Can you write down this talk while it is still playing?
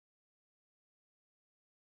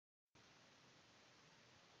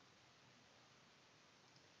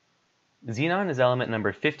Xenon is element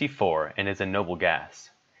number 54 and is a noble gas.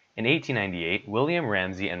 In 1898, William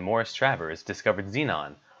Ramsay and Morris Travers discovered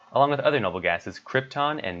xenon, along with other noble gases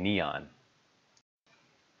krypton and neon.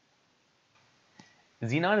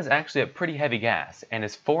 Xenon is actually a pretty heavy gas and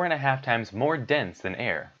is 4.5 times more dense than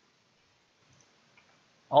air.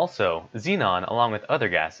 Also, xenon, along with other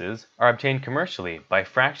gases, are obtained commercially by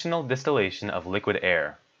fractional distillation of liquid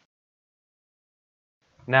air.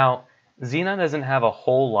 Now, xenon doesn't have a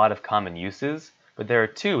whole lot of common uses, but there are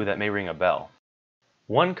two that may ring a bell.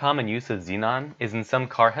 One common use of xenon is in some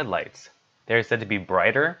car headlights. They are said to be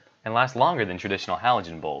brighter and last longer than traditional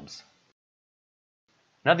halogen bulbs.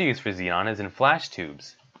 Another use for xenon is in flash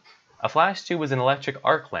tubes. A flash tube is an electric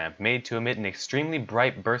arc lamp made to emit an extremely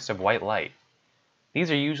bright burst of white light.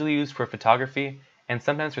 These are usually used for photography and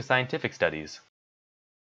sometimes for scientific studies.